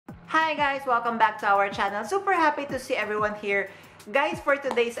Hi guys, welcome back to our channel. Super happy to see everyone here. Guys, for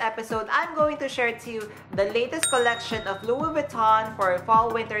today's episode, I'm going to share to you the latest collection of Louis Vuitton for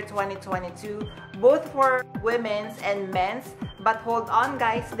Fall/Winter 2022, both for women's and men's. But hold on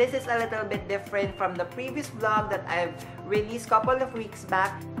guys, this is a little bit different from the previous vlog that I've released a couple of weeks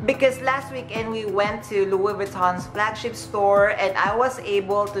back, because last weekend we went to Louis Vuitton's flagship store and I was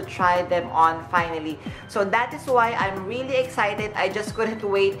able to try them on finally. So that is why I'm really excited. I just couldn't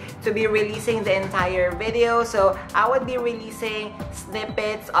wait to be releasing the entire video. So I would be releasing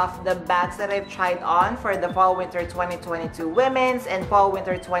snippets of the bags that I've tried on for the Fall/Winter 2022 women's and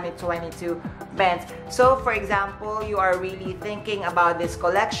Fall/Winter 2022 men's. So for example, you are really thinking about this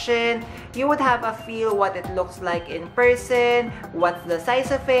collection, you would have a feel what it looks like in person, what's the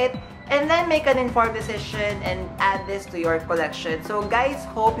size of it, and then make an informed decision and add this to your collection. So guys,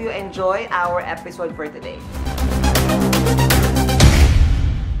 hope you enjoy our episode for today.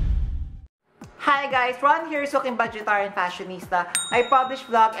 Hi guys, Ron here, Suking Budgetarian Fashionista. I publish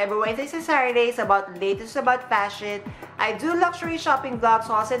vlog every Wednesdays and Saturdays about latest about fashion. I do luxury shopping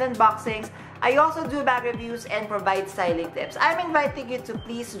vlogs, hauls and unboxings. I also do bag reviews and provide styling tips. I'm inviting you to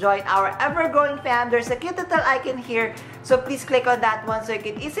please join our ever-growing fam. There's a cute little icon here, so please click on that one so you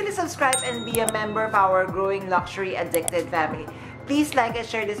can easily subscribe and be a member of our growing luxury addicted family. Please like and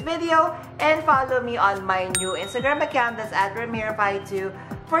share this video and follow me on my new Instagram account, that's @RamirPie2,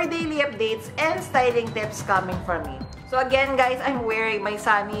 for daily updates and styling tips coming from me. So again guys, I'm wearing my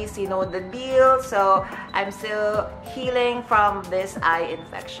sunnies, you know the deal. So I'm still healing from this eye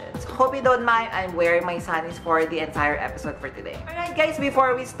infection. So hope you don't mind, I'm wearing my sunnies for the entire episode for today. Alright guys,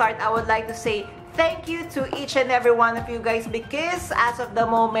 before we start, I would like to say thank you to each and every one of you guys, because as of the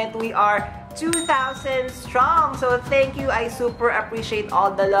moment we are 2,000 strong. So thank you, I super appreciate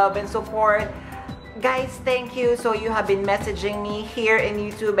all the love and support. Guys, thank you. So you have been messaging me here in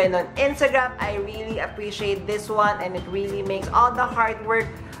YouTube and on Instagram. I really appreciate this one, and it really makes all the hard work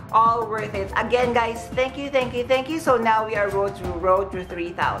all worth it. Again guys, thank you, thank you, thank you. So now we are road to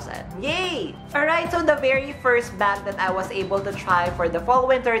 3,000. Yay! Alright, so the very first bag that I was able to try for the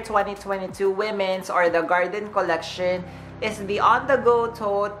Fall/Winter 2022 women's or the garden collection is the on-the-go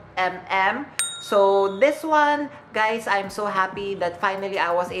tote MM. So this one, guys, I'm so happy that finally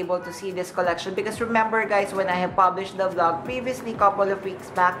I was able to see this collection, because remember guys, when I have published the vlog previously couple of weeks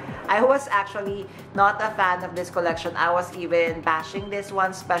back, I was actually not a fan of this collection. I was even bashing this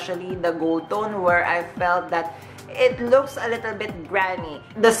one, especially the gold tone, where I felt that it looks a little bit granny.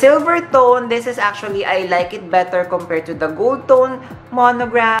 The silver tone, this is actually, I like it better compared to the gold tone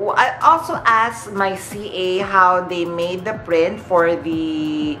monogram. I also asked my CA how they made the print for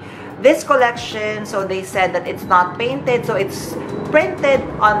this collection. So they said that it's not painted, so it's printed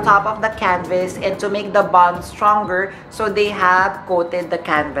on top of the canvas, and to make the bond stronger, so they have coated the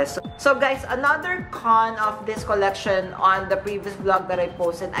canvas. So guys, another con of this collection, on the previous vlog that I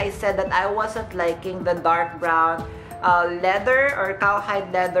posted, I said that I wasn't liking the dark brown leather or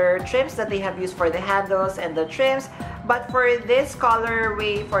cowhide leather trims that they have used for the handles and the trims. But for this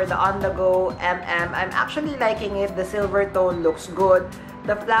colorway, for the on-the-go MM, I'm actually liking it. The silver tone looks good.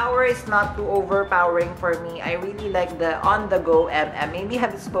 The flower is not too overpowering for me. I really like the on-the-go MM. Maybe I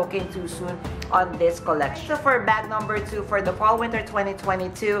have spoken too soon on this collection. So for bag number 2 for the Fall/Winter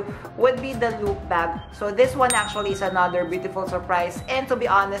 2022 would be the loop bag. So this one actually is another beautiful surprise. And to be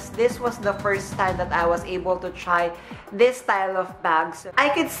honest, this was the first time that I was able to try this style of bags. I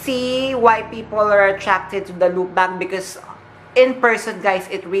could see why people are attracted to the loop bag, because in person guys,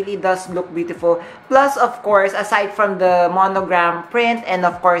 it really does look beautiful. Plus of course, aside from the monogram print and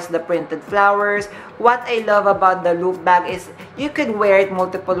of course the printed flowers, what I love about the loop bag is you could wear it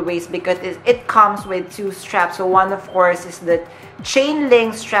multiple ways, because it comes with 2 straps. So one of course is the chain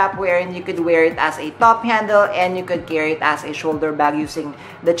link strap, wherein you could wear it as a top handle and you could carry it as a shoulder bag using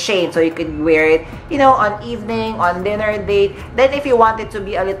the chain. So you could wear it, you know, on evening, on dinner date. Then if you want it to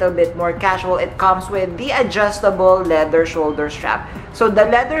be a little bit more casual, it comes with the adjustable leather shoulder strap. So the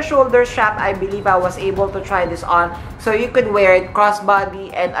leather shoulder strap, I believe I was able to try this on, so you could wear it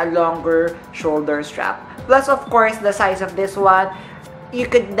crossbody and a longer shoulder strap. Plus of course, the size of this one, you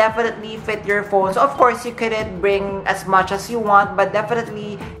could definitely fit your phones. Of course, you couldn't bring as much as you want, but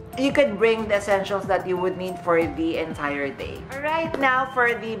definitely you could bring the essentials that you would need for the entire day. Alright, now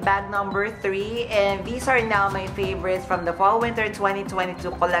for the bag number 3, and these are now my favorites from the Fall/Winter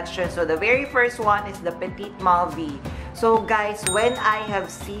 2022 collection. So the very first one is the Petite Malle. So guys, when I have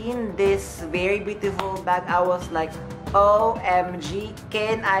seen this very beautiful bag, I was like, OMG,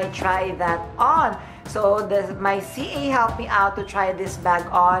 can I try that on? So my CA helped me out to try this bag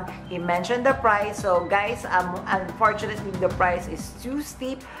on. He mentioned the price. So guys, unfortunately the price is too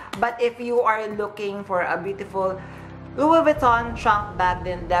steep. But if you are looking for a beautiful Louis Vuitton trunk bag,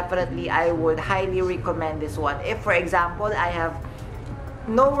 then definitely I would highly recommend this one. If for example I have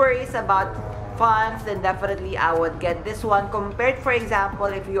no worries about funds, then definitely I would get this one compared, for example,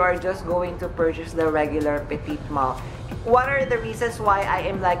 if you are just going to purchase the regular Petite Malle. What are the reasons why I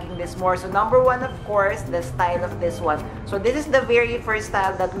am liking this more? So number one, of course, the style of this one. So this is the very first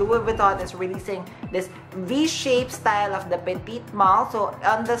style that Louis Vuitton is releasing, this V-shaped style of the Petite Malle. So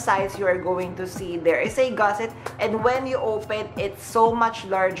on the sides, you are going to see there is a gusset, and when you open, it's so much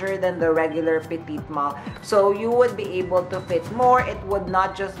larger than the regular Petite Malle. So you would be able to fit more. It would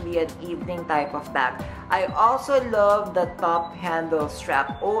not just be an evening type of bag. I also love the top handle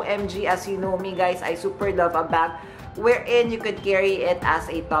strap. OMG, as you know me guys, I super love a bag wherein you could carry it as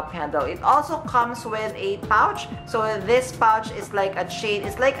a top handle. It also comes with a pouch. So this pouch is like a chain.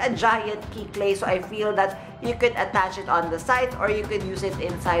 It's like a giant key clay. So I feel that you could attach it on the sides or you could use it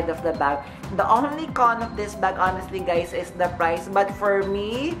inside of the bag. The only con of this bag, honestly guys, is the price. But for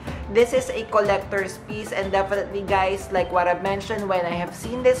me, this is a collector's piece, and definitely guys, like what I mentioned, when I have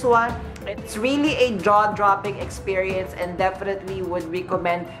seen this one, it's really a jaw-dropping experience, and definitely would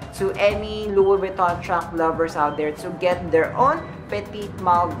recommend to any Louis Vuitton trunk lovers out there to get their own Petite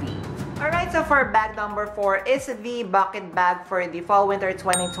Malle V. Alright, so for bag number 4 is the bucket bag for the Fall-Winter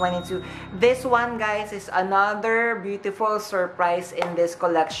 2022. This one, guys, is another beautiful surprise in this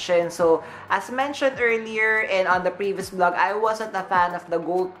collection. So, as mentioned earlier and on the previous vlog, I wasn't a fan of the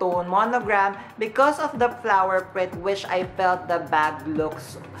gold tone monogram because of the flower print, which I felt the bag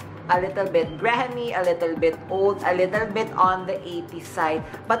looks a little bit grimy, a little bit old, a little bit on the 80s side.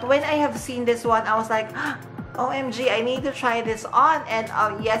 But when I have seen this one, I was like, OMG, I need to try this on. And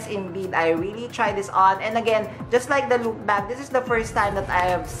yes, indeed, I really tried this on. And again, just like the loop bag, this is the first time that I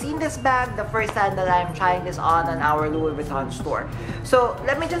have seen this bag, the first time that I'm trying this on our Louis Vuitton store. So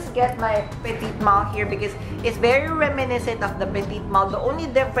let me just get my Petite Malle here because it's very reminiscent of the Petite Malle. The only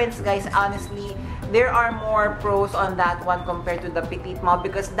difference, guys, honestly, there are more pros on that one compared to the Petite Malle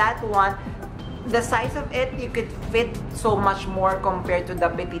because that one, the size of it, you could fit so much more compared to the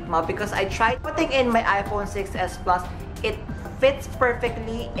Petite Malle because I tried putting in my iPhone 6s Plus. It fits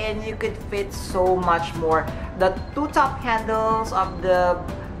perfectly and you could fit so much more. The two top handles of the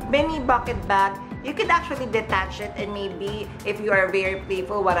mini bucket bag, you could actually detach it, and maybe if you are very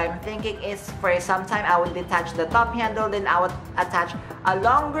playful, what I'm thinking is for some time I would detach the top handle, then I would attach a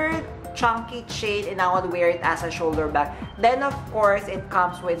longer chunky chain and I would wear it as a shoulder bag. Then of course it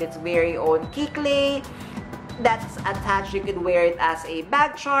comes with its very own key clay that's attached. You could wear it as a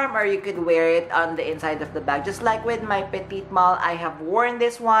bag charm or you could wear it on the inside of the bag. Just like with my Petite Malle, I have worn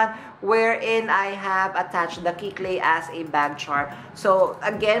this one wherein I have attached the key clay as a bag charm. So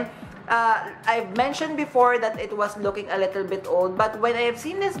again, I've mentioned before that it was looking a little bit old, but when I have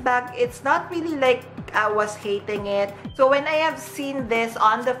seen this bag, it's not really like I was hating it. So when I have seen this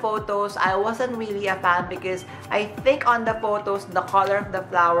on the photos, I wasn't really a fan because I think on the photos, the color of the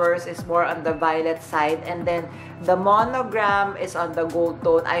flowers is more on the violet side, and then the monogram is on the gold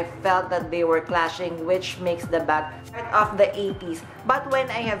tone. I felt that they were clashing, which makes the bag part of the 80s. But when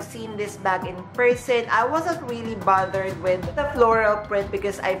I have seen this bag in person, I wasn't really bothered with the floral print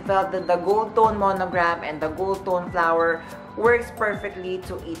because I felt that the gold tone monogram and the gold tone flower works perfectly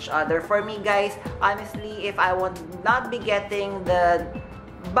to each other. For me, guys, honestly, if I would not be getting the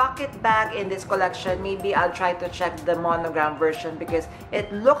bucket bag in this collection, maybe I'll try to check the monogram version because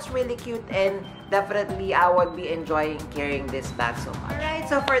it looks really cute and definitely I would be enjoying carrying this bag so much. Alright,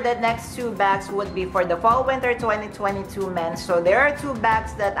 so for the next two bags would be for the Fall-Winter 2022 men's. So there are two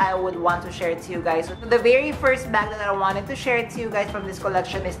bags that I would want to share to you guys. So the very first bag that I wanted to share to you guys from this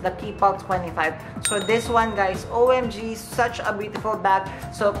collection is the Keepall 25. So this one, guys, OMG, such a beautiful bag.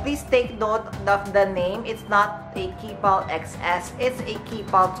 So please take note of the name. It's not a Keepall XS, it's a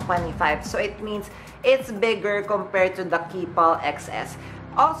Keepall 25. So it means it's bigger compared to the Keepall XS.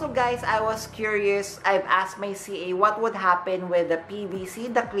 Also, guys, I was curious. I've asked my CA what would happen with the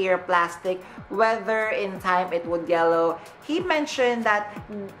PVC, the clear plastic, whether in time it would yellow. He mentioned that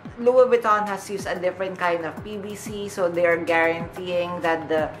Louis Vuitton has used a different kind of PVC, so they're guaranteeing that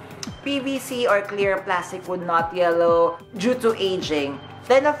the PVC or clear plastic would not yellow due to aging.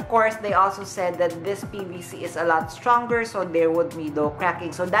 Then, of course, they also said that this PVC is a lot stronger, so there would be no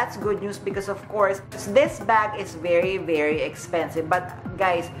cracking. So that's good news because, of course, this bag is very, very expensive. But,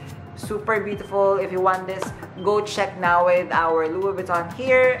 guys, Super beautiful. If you want this, go check now with our Louis Vuitton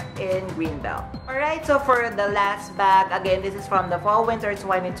here in Greenbelt. Alright, so for the last bag, again, this is from the Fall/Winter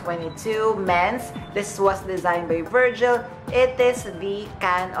 2022 men's. This was designed by Virgil. It is the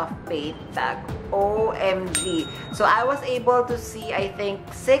Can of Paint bag. OMG. So I was able to see, I think,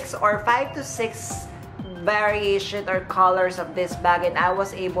 5 to 6 variation or colors of this bag, and I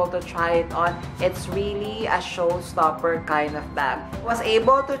was able to try it on. It's really a showstopper kind of bag. Was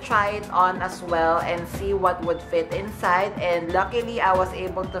able to try it on as well and see what would fit inside, and luckily I was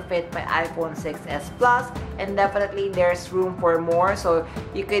able to fit my iPhone 6s Plus, and definitely there's room for more, so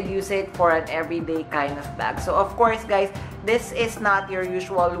you could use it for an everyday kind of bag. So of course guys, this is not your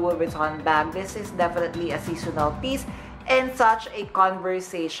usual Louis Vuitton bag. This is definitely a seasonal piece and such a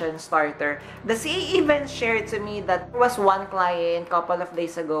conversation starter. The CA even shared to me that there was one client a couple of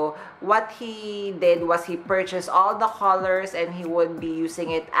days ago. What he did was he purchased all the colors and he would be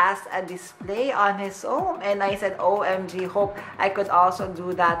using it as a display on his home. And I said, OMG, hope I could also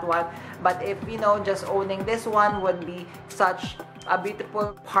do that one. But if, you know, just owning this one would be such a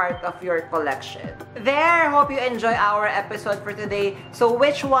beautiful part of your collection. There, hope you enjoy our episode for today. So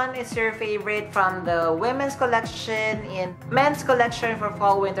which one is your favorite from the women's collection and men's collection for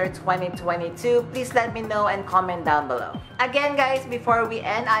Fall/Winter 2022? Please let me know and comment down below. Again guys, before we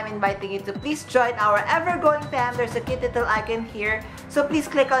end, I'm inviting you to please join our ever-growing fam. There's a cute little icon here, so please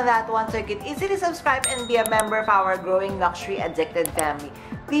click on that one so you can easily subscribe and be a member of our growing luxury addicted family.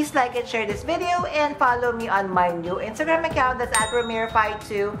 Please like and share this video and follow me on my new Instagram account, that's at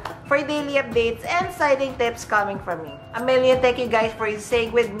Ramiro52, for daily updates and styling tips coming from me. A million thank you guys for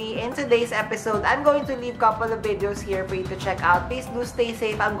staying with me in today's episode. I'm going to leave a couple of videos here for you to check out. Please do stay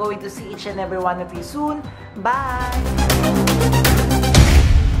safe. I'm going to see each and every one of you soon. Bye!